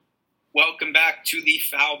Welcome back to the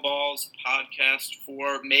Foul Balls podcast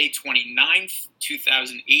for May 29th,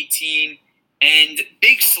 2018. And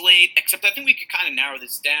big slate, except I think we could kind of narrow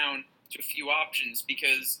this down to a few options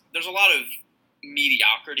because there's a lot of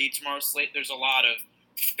mediocrity tomorrow's slate. There's a lot of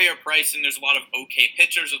fair pricing. There's a lot of okay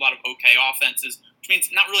pitchers, a lot of okay offenses, which means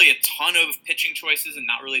not really a ton of pitching choices and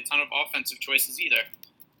not really a ton of offensive choices either.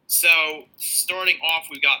 So starting off,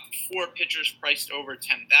 we've got four pitchers priced over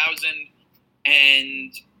 10,000,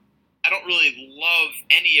 and I don't really love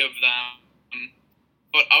any of them,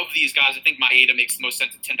 but of these guys, I think Maeda makes the most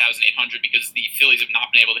sense at 10,800 because the Phillies have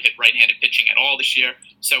not been able to hit right-handed pitching at all this year.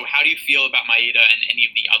 So how do you feel about Maeda and any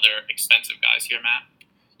of the other expensive guys here, Matt?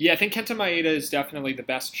 Yeah, I think Kenta Maeda is definitely the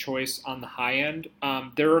best choice on the high end.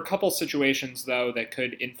 There are a couple situations, though, that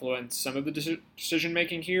could influence some of the decision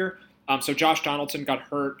making here. So Josh Donaldson got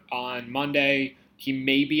hurt on Monday. He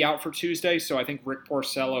may be out for Tuesday, so I think Rick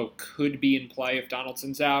Porcello could be in play if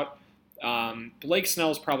Donaldson's out. Blake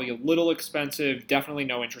Snell's probably a little expensive. Definitely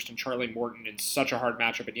no interest in Charlie Morton in such a hard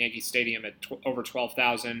matchup at Yankee Stadium at over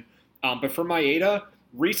 12,000. But for Maeda,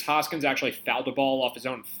 Rhys Hoskins actually fouled a ball off his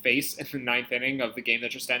own face in the ninth inning of the game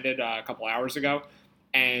that just ended a couple hours ago.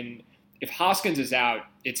 And if Hoskins is out,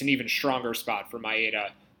 it's an even stronger spot for Maeda.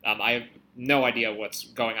 I have no idea what's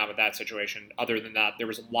going on with that situation. Other than that, there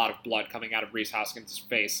was a lot of blood coming out of Rhys Hoskins'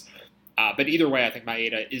 face. But either way, I think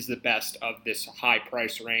Maeda is the best of this high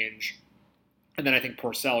price range. And then I think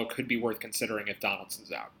Porcello could be worth considering if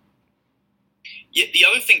Donaldson's out. Yeah, the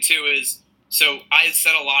other thing, too, is so I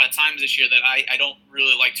said a lot of times this year that I don't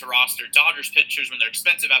really like to roster Dodgers pitchers when they're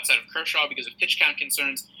expensive outside of Kershaw because of pitch count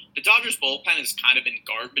concerns. The Dodgers bullpen has kind of been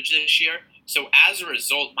garbage this year. So as a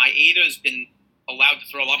result, Maeda has been allowed to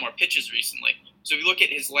throw a lot more pitches recently. So if you look at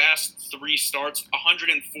his last three starts,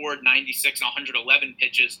 104, 96, and 111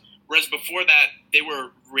 pitches, whereas before that, they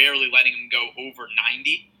were rarely letting him go over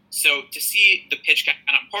 90. So to see the pitch count,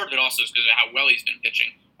 and part of it also is because of how well he's been pitching.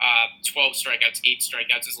 12 strikeouts, 8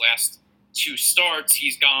 strikeouts his last two starts.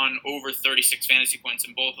 He's gone over 36 fantasy points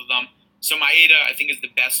in both of them. So Maeda, I think, is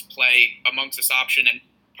the best play amongst this option and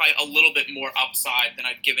probably a little bit more upside than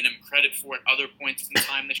I've given him credit for at other points in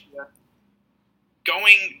time this year.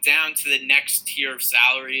 Going down to the next tier of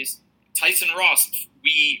salaries, Tyson Ross,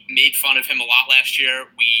 we made fun of him a lot last year.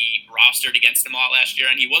 We rostered against him a lot last year,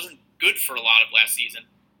 and he wasn't good for a lot of last season.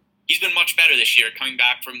 He's been much better this year, coming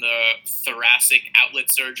back from the thoracic outlet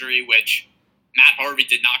surgery, which Matt Harvey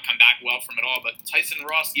did not come back well from at all. But Tyson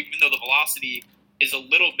Ross, even though the velocity is a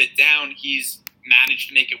little bit down, he's managed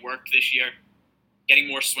to make it work this year, getting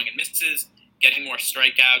more swing and misses, getting more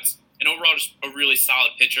strikeouts, and overall just a really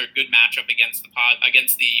solid pitcher. Good matchup against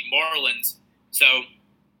the Marlins. So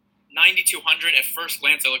 9,200 at first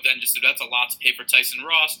glance, I looked at it and just said that's a lot to pay for Tyson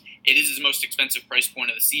Ross. It is his most expensive price point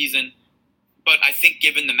of the season. But I think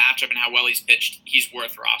given the matchup and how well he's pitched, he's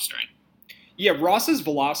worth rostering. Yeah, Ross's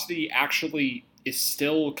velocity actually is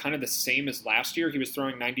still kind of the same as last year. He was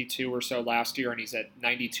throwing 92 or so last year, and he's at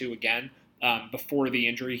 92 again. Before the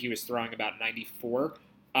injury, he was throwing about 94.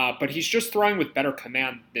 But he's just throwing with better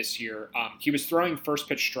command this year. He was throwing first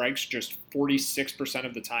pitch strikes just 46%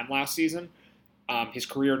 of the time last season. His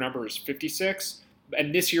career number is 56.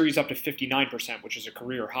 And this year he's up to 59%, which is a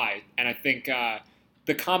career high. And I think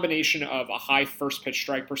the combination of a high first pitch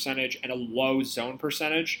strike percentage and a low zone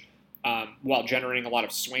percentage while generating a lot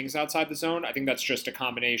of swings outside the zone, I think that's just a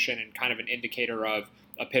combination and kind of an indicator of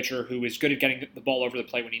a pitcher who is good at getting the ball over the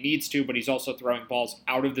plate when he needs to, but he's also throwing balls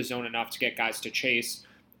out of the zone enough to get guys to chase.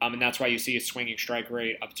 And that's why you see his swinging strike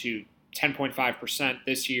rate up to 10.5%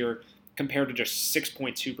 this year compared to just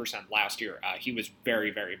 6.2% last year. He was very,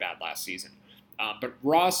 very bad last season. But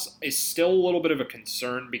Ross is still a little bit of a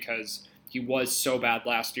concern because he was so bad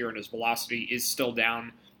last year and his velocity is still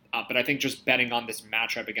down. But I think just betting on this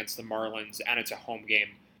matchup against the Marlins and it's a home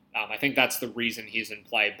game, I think that's the reason he's in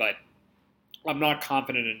play. But I'm not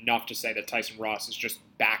confident enough to say that Tyson Ross is just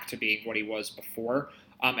back to being what he was before.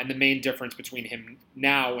 And the main difference between him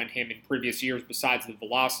now and him in previous years, besides the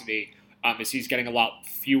velocity, is he's getting a lot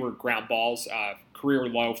fewer ground balls, career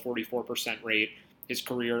low 44% rate. His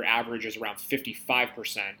career average is around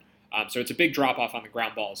 55%. So it's a big drop-off on the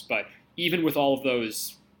ground balls. But even with all of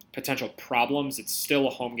those potential problems, it's still a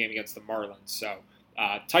home game against the Marlins. So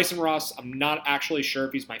Tyson Ross, I'm not actually sure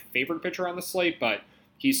if he's my favorite pitcher on the slate, but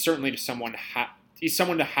he's certainly someone to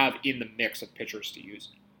have in the mix of pitchers to use.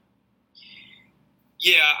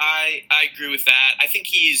 Yeah, I agree with that. I think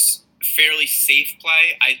he's a fairly safe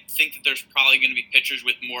play. I think that there's probably going to be pitchers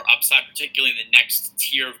with more upside, particularly in the next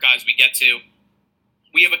tier of guys we get to.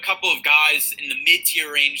 We have a couple of guys in the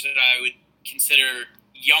mid-tier range that I would consider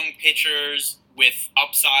young pitchers with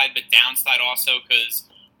upside but downside also, because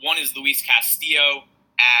One is Luis Castillo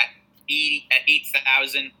at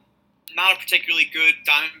 8,000. Not a particularly good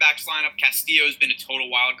Diamondbacks lineup. Castillo has been a total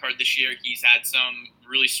wild card this year. He's had some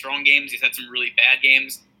really strong games. He's had some really bad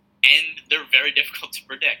games, and they're very difficult to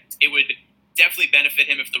predict. It would definitely benefit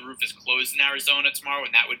him if the roof is closed in Arizona tomorrow,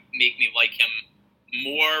 and that would make me like him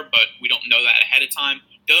more, but we don't know that ahead of time.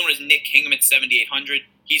 The other one is Nick Kingham at 7,800.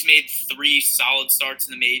 He's made 3 solid starts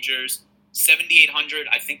in the majors. 7,800,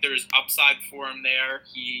 I think there's upside for him there.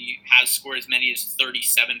 He has scored as many as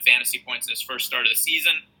 37 fantasy points in his first start of the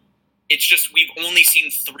season. It's just we've only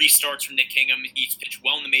seen 3 starts from Nick Kingham. He's pitched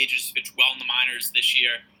well in the majors, he's pitched well in the minors this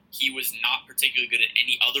year. He was not particularly good at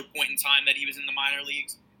any other point in time that he was in the minor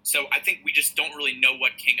leagues. So I think we just don't really know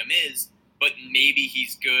what Kingham is, but maybe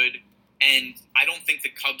he's good. And I don't think the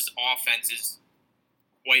Cubs' offense is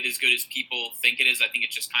quite as good as people think it is. I think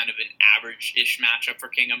it's just kind of an average-ish matchup for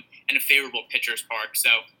Kingham and a favorable pitcher's park. So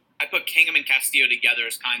I put Kingham and Castillo together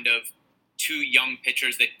as kind of 2 young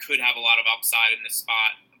pitchers that could have a lot of upside in this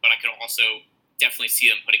spot, but I could also definitely see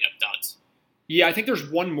them putting up duds. Yeah, I think there's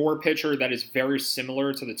one more pitcher that is very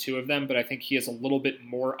similar to the 2 of them, but I think he has a little bit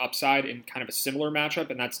more upside in kind of a similar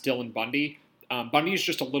matchup, and that's Dylan Bundy. Bundy is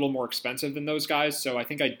just a little more expensive than those guys, so I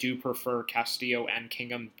think I do prefer Castillo and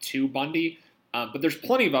Kingham to Bundy. But there's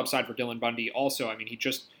plenty of upside for Dylan Bundy also. I mean, he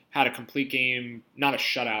just had a complete game, not a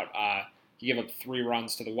shutout. He gave up 3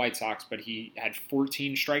 runs to the White Sox, but he had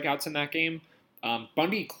 14 strikeouts in that game.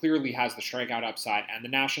 Bundy clearly has the strikeout upside, and the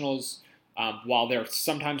Nationals, while they're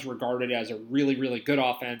sometimes regarded as a really, really good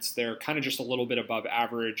offense, they're kind of just a little bit above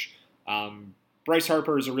average. Bryce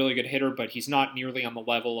Harper is a really good hitter, but he's not nearly on the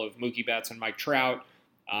level of Mookie Betts and Mike Trout.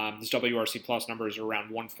 His WRC plus numbers are around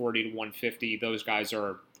 140 to 150. Those guys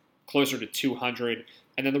are closer to 200.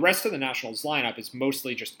 And then the rest of the Nationals lineup is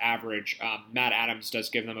mostly just average. Matt Adams does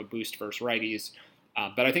give them a boost versus righties.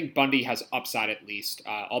 But I think Bundy has upside at least.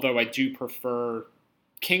 Although I do prefer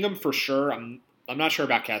Kingham for sure. I'm not sure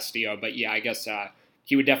about Castillo, but yeah, I guess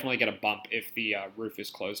he would definitely get a bump if the roof is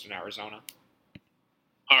closed in Arizona.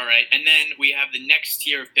 All right, and then we have the next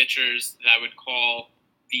tier of pitchers that I would call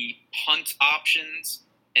the punt options,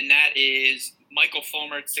 and that is Michael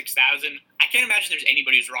Fulmer at 6,000. I can't imagine there's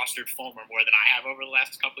anybody who's rostered Fulmer more than I have over the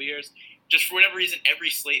last couple of years. Just for whatever reason, every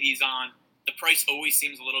slate he's on, the price always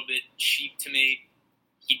seems a little bit cheap to me.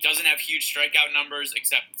 He doesn't have huge strikeout numbers,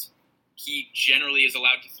 except he generally is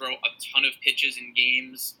allowed to throw a ton of pitches in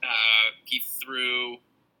games. He threw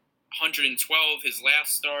 112 his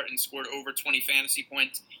last start and scored over 20 fantasy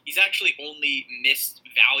points. He's actually only missed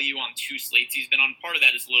value on 2 slates he's been on. Part of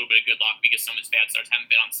that is a little bit of good luck because some of his bad starts haven't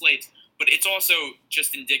been on slates, but it's also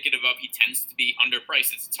just indicative of he tends to be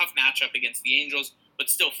underpriced. It's a tough matchup against the Angels, but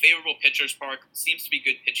still favorable pitcher's park. Seems to be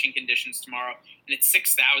good pitching conditions tomorrow, and at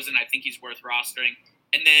 6,000, I think he's worth rostering.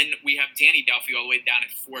 And then we have Danny Duffy all the way down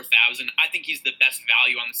at 4,000. I think he's the best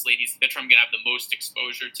value on the slate. He's the pitcher I'm going to have the most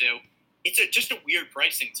exposure to. It's just a weird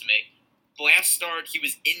pricing to me. Last start, he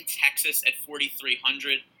was in Texas at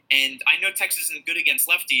 4,300, and I know Texas isn't good against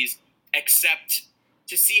lefties, except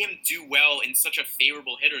to see him do well in such a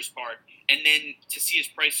favorable hitter's park, and then to see his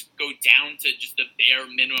price go down to just the bare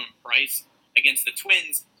minimum price against the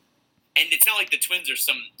Twins. And it's not like the Twins are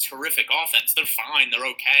some terrific offense. They're fine. They're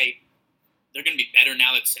okay. They're going to be better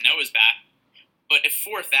now that Sano's back. But at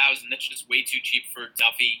 4,000, that's just way too cheap for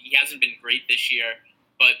Duffy. He hasn't been great this year,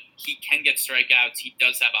 but he can get strikeouts. He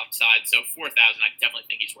does have upside. So 4,000, I definitely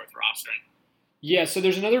think he's worth rostering. Yeah, so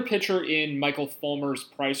there's another pitcher in Michael Fulmer's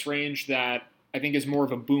price range that I think is more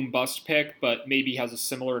of a boom-bust pick, but maybe has a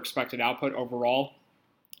similar expected output overall.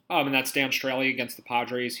 And that's Dan Straley against the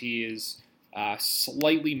Padres. He is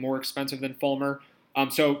slightly more expensive than Fulmer.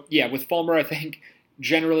 So, yeah, with Fulmer, I think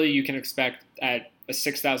generally you can expect at a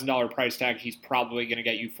 $6,000 price tag, he's probably going to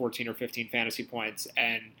get you 14 or 15 fantasy points,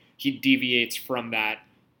 and he deviates from that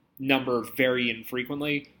number very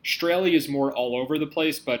infrequently. Straley is more all over the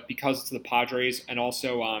place, but because it's the Padres, and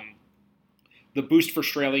also the boost for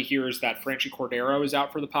Straley here is that Franchi Cordero is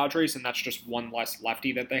out for the Padres, and that's just one less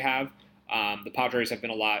lefty that they have. The Padres have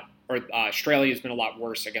been Straley has been a lot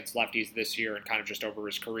worse against lefties this year and kind of just over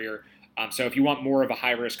his career. So if you want more of a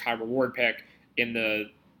high-risk, high-reward pick in the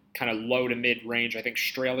kind of low to mid range, I think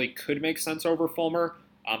Straley could make sense over Fulmer,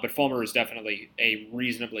 but Fulmer is definitely a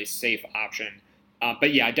reasonably safe option.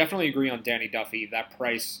 But yeah, I definitely agree on Danny Duffy. That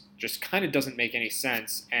price just kind of doesn't make any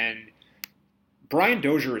sense. And Brian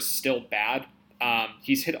Dozier is still bad.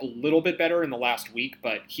 He's hit a little bit better in the last week,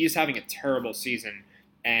 but he's having a terrible season.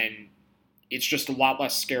 And it's just a lot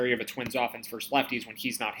less scary of a Twins offense versus lefties when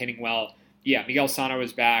he's not hitting well. Yeah, Miguel Sano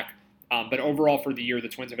is back. But overall for the year, the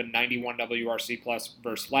Twins have a 91 WRC plus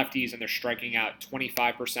versus lefties, and they're striking out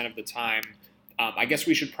 25% of the time. I guess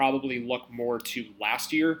we should probably look more to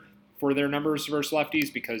last year for their numbers versus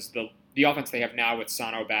lefties because the offense they have now with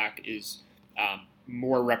Sano back is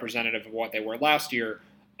more representative of what they were last year.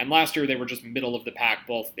 And last year they were just middle of the pack,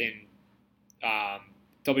 both in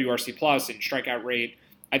WRC plus and strikeout rate.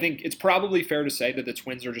 I think it's probably fair to say that the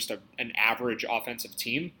Twins are just an average offensive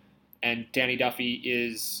team, and Danny Duffy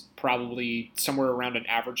is probably somewhere around an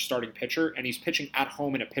average starting pitcher, and he's pitching at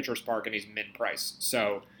home in a pitcher's park, and he's mid-price.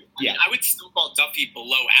 So, yeah. I would still call Duffy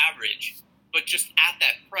below average, but just at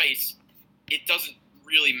that price, it doesn't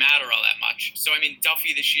really matter all that much. So, I mean,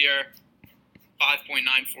 Duffy this year,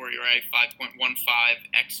 5.94 ERA, 5.15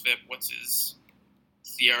 xFIP. What's his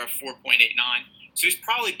Sierra? 4.89. So he's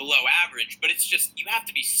probably below average, but it's just you have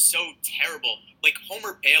to be so terrible. Like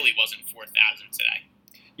Homer Bailey wasn't 4,000 today.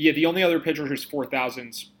 Yeah, the only other pitcher who's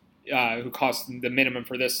 4,000 who costs the minimum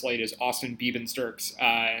for this slate is Austin Biebensturks,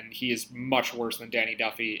 and he is much worse than Danny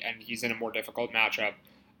Duffy, and he's in a more difficult matchup.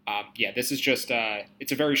 This is just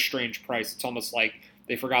it's a very strange price. It's almost like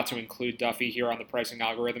they forgot to include Duffy here on the pricing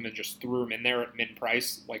algorithm and just threw him in there at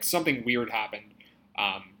mid-price. Like something weird happened.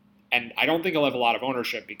 And I don't think he'll have a lot of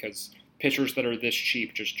ownership because pitchers that are this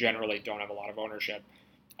cheap just generally don't have a lot of ownership.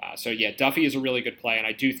 Duffy is a really good play, and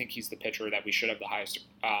I do think he's the pitcher that we should have the highest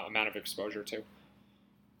amount of exposure to.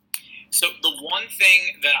 So the one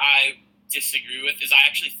thing that I disagree with is I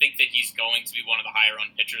actually think that he's going to be one of the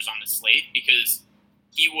higher-owned pitchers on the slate because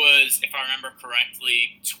he was, if I remember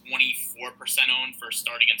correctly, 24% owned for a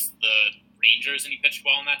start against the Rangers, and he pitched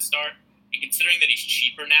well in that start. And considering that he's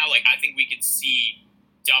cheaper now, like I think we could see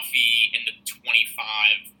Duffy in the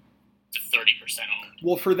 25 to 30% owned.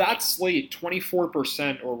 Well, for that slate,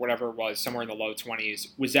 24% or whatever it was, somewhere in the low 20s,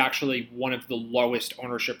 was actually one of the lowest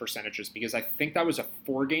ownership percentages because I think that was a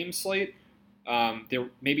 4-game slate.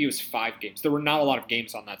 Maybe it was 5 games. There were not a lot of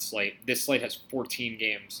games on that slate. This slate has 14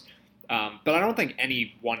 games. But I don't think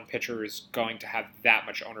any one pitcher is going to have that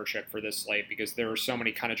much ownership for this slate because there are so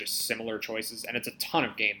many kind of just similar choices, and it's a ton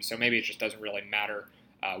of games, so maybe it just doesn't really matter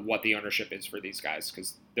what the ownership is for these guys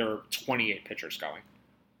because there are 28 pitchers going.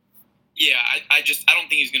 Yeah, I don't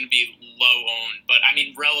think he's going to be low owned, but I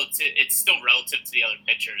mean, it's still relative to the other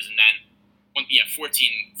pitchers, and then 14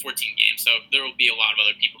 games, so there will be a lot of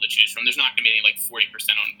other people to choose from. There's not going to be any like 40%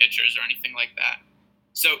 owned pitchers or anything like that.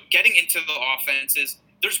 So getting into the offenses,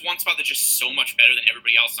 there's one spot that's just so much better than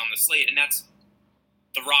everybody else on the slate, and that's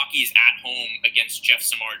the Rockies at home against Jeff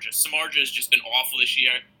Samardzija. Samardzija has just been awful this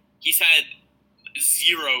year. He's had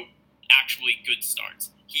 0 actually good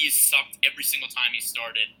starts. He's sucked every single time he's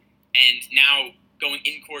started. And now going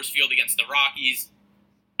in Coors Field against the Rockies,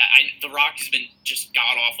 the Rockies have been just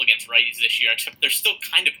god-awful against righties this year, except they're still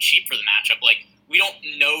kind of cheap for the matchup. Like, we don't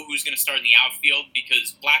know who's going to start in the outfield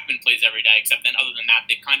because Blackman plays every day, except then other than that,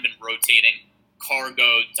 they've kind of been rotating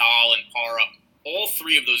Cargo, Dahl, and Parra. All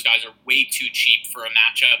 3 of those guys are way too cheap for a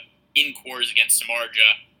matchup in Coors against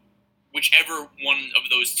Samardzija. Whichever one of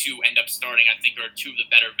those 2 end up starting, I think are 2 of the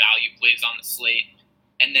better value plays on the slate.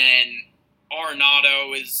 And then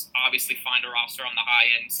Arenado is obviously fine to roster on the high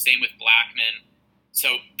end. Same with Blackman.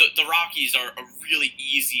 So the Rockies are a really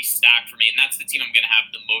easy stack for me, and that's the team I'm going to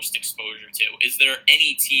have the most exposure to. Is there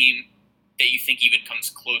any team that you think even comes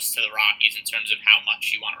close to the Rockies in terms of how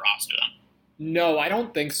much you want to roster them? No, I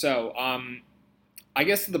don't think so. I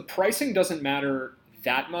guess the pricing doesn't matter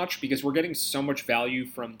that much because we're getting so much value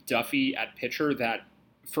from Duffy at pitcher that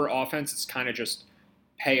for offense, it's kind of just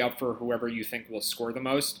pay up for whoever you think will score the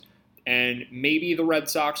most. And maybe the Red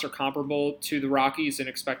Sox are comparable to the Rockies in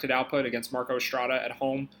expected output against Marco Estrada at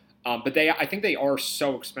home. But I think they are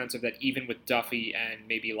so expensive that even with Duffy and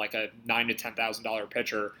maybe like a $9,000 to $10,000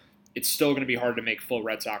 pitcher, it's still going to be hard to make full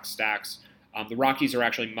Red Sox stacks. The Rockies are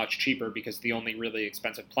actually much cheaper because the only really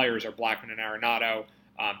expensive players are Blackman and Arenado.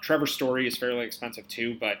 Trevor Story is fairly expensive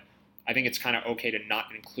too, but I think it's kind of okay to not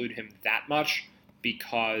include him that much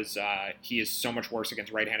because he is so much worse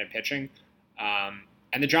against right-handed pitching.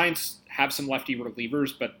 And the Giants have some lefty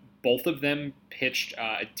relievers, but both of them pitched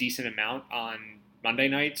a decent amount on Monday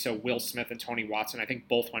night. So Will Smith and Tony Watson, I think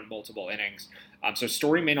both went multiple innings. So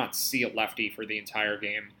Story may not see a lefty for the entire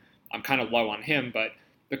game. I'm kind of low on him, but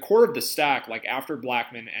the core of the stack, like after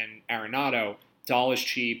Blackman and Arenado, Dahl is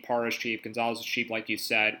cheap, Parra is cheap, Gonzalez is cheap, like you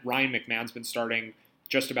said. Ryan McMahon's been starting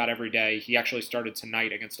just about every day. He actually started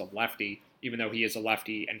tonight against a lefty, even though he is a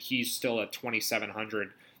lefty, and he's still at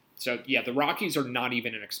 2,700. So, yeah, the Rockies are not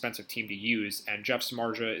even an expensive team to use, and Jeff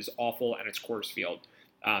Samardzija is awful, and it's Coors Field.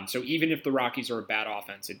 So even if the Rockies are a bad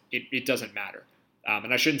offense, it doesn't matter.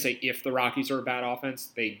 And I shouldn't say if the Rockies are a bad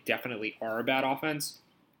offense. They definitely are a bad offense,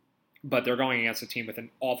 but they're going against a team with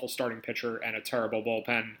an awful starting pitcher and a terrible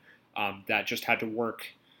bullpen that just had to work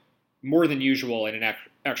more than usual in an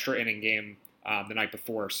extra inning game the night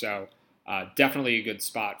before. So definitely a good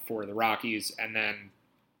spot for the Rockies. And then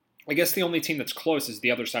I guess the only team that's close is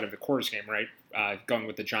the other side of the Coors game, right? Going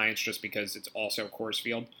with the Giants just because it's also Coors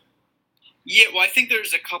Field. Yeah, well, I think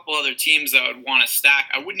there's a couple other teams that would want to stack.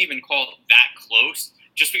 I wouldn't even call it that close,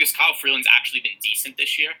 just because Kyle Freeland's actually been decent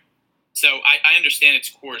this year. So I understand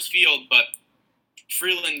it's Coors Field, but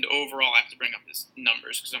Freeland overall, I have to bring up his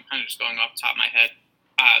numbers because I'm kind of just going off the top of my head.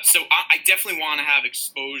 So I definitely want to have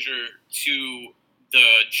exposure to the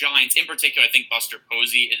Giants. In particular, I think Buster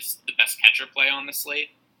Posey is the best catcher play on the slate.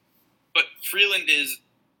 But Freeland is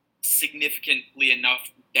significantly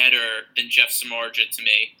enough better than Jeff Samardzija to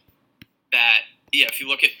me that, yeah, if you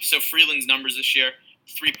look at, so Freeland's numbers this year,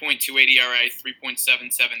 3.28 ERA, 3.77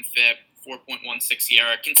 FIP, 4.16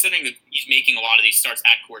 ERA, considering that he's making a lot of these starts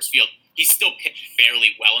at Coors Field, he's still pitched fairly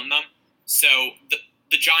well in them. So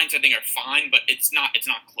the Giants, I think, are fine, but it's not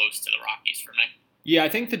close to the Rockies for me. Yeah, I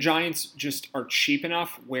think the Giants just are cheap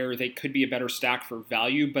enough where they could be a better stack for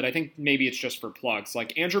value, but I think maybe it's just for plugs.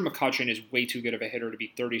 Like Andrew McCutchen is way too good of a hitter to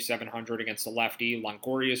be 3,700 against the lefty.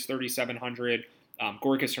 Longoria is 3,700.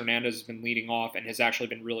 Gorkas Hernandez has been leading off and has actually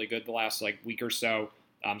been really good the last week or so.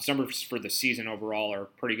 His numbers for the season overall are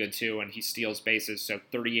pretty good too, and he steals bases, so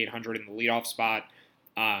 3,800 in the leadoff spot.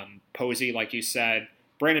 Posey, like you said,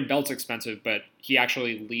 Brandon Belt's expensive, but he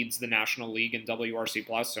actually leads the National League in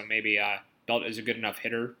WRC+, so maybe Belt is a good enough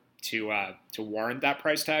hitter to warrant that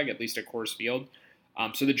price tag, at least at Coors Field.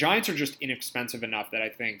 So the Giants are just inexpensive enough that I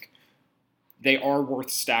think they are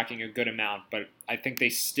worth stacking a good amount, but I think they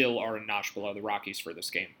still are a notch below the Rockies for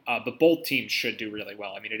this game. But both teams should do really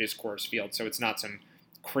well. I mean, it is Coors Field, so it's not some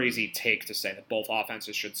crazy take to say that both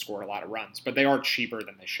offenses should score a lot of runs, but they are cheaper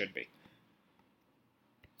than they should be.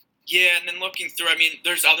 Yeah, and then looking through, I mean,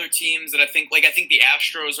 there's other teams that I think the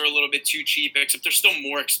Astros are a little bit too cheap, except they're still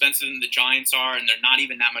more expensive than the Giants are, and they're not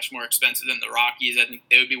even that much more expensive than the Rockies. I think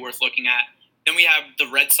they would be worth looking at. Then we have the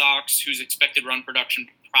Red Sox, whose expected run production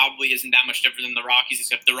probably isn't that much different than the Rockies,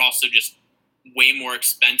 except they're also just way more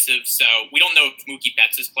expensive. So we don't know if Mookie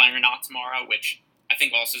Betts is playing or not tomorrow, which I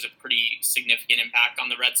think also has a pretty significant impact on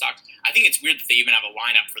the Red Sox. I think it's weird that they even have a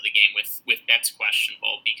lineup for the game with Betts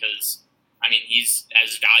questionable because, I mean, he's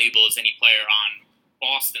as valuable as any player on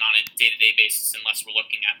Boston on a day-to-day basis unless we're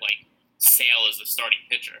looking at, Sale as the starting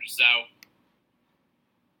pitcher. So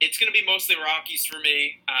it's going to be mostly Rockies for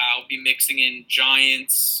me. I'll be mixing in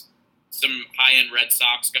Giants, some high-end Red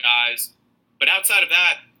Sox guys. But outside of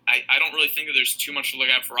that, I don't really think that there's too much to look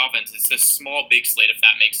at for offense. It's a small, big slate, if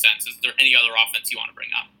that makes sense. Is there any other offense you want to bring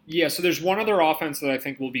up? Yeah, so there's one other offense that I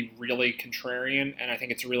think will be really contrarian, and I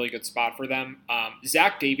think it's a really good spot for them.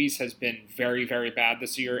 Zach Davies has been very, very bad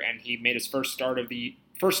this year, and he made his first start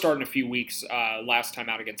in a few weeks last time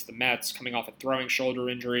out against the Mets, coming off a throwing shoulder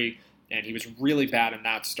injury, and he was really bad in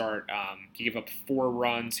that start. He gave up 4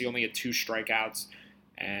 runs. He only had 2 strikeouts,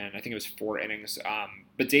 and I think it was 4 innings.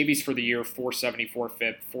 But Davies for the year, 474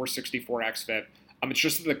 FIP, 464 xFIP. It's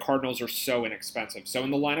just that the Cardinals are so inexpensive. So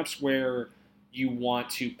in the lineups where you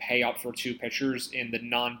want to pay up for 2 pitchers, in the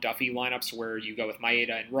non-Duffy lineups where you go with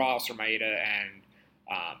Maeda and Ross or Maeda and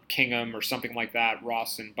Kingham or something like that,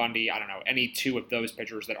 Ross and Bundy, I don't know, any 2 of those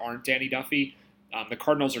pitchers that aren't Danny Duffy, the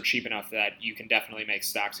Cardinals are cheap enough that you can definitely make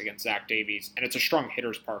stacks against Zach Davies. And it's a strong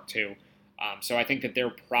hitter's park too. So I think that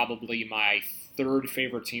they're probably my 3rd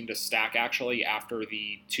favorite team to stack, actually, after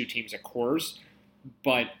the 2 teams at Coors.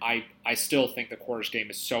 But I still think the Coors game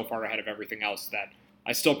is so far ahead of everything else that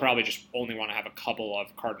I still probably just only want to have a couple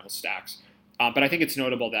of Cardinal stacks. But I think it's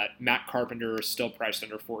notable that Matt Carpenter is still priced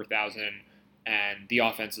under 4,000, and the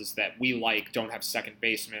offenses that we like don't have second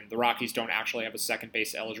baseman. The Rockies don't actually have a second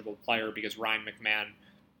base eligible player because Ryan McMahon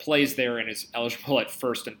plays there and is eligible at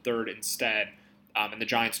first and third instead. And the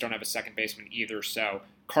Giants don't have a second baseman either, so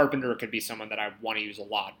Carpenter could be someone that I want to use a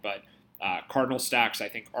lot. But Cardinal stacks, I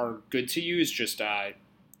think, are good to use, just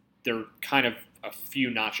they're kind of a few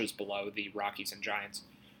notches below the Rockies and Giants.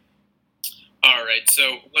 All right,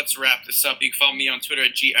 so let's wrap this up. You can follow me on Twitter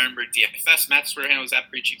at GErenbergDFS. Matt's Twitter handle is at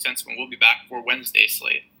PreachingSense, and we'll be back for Wednesday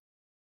slate.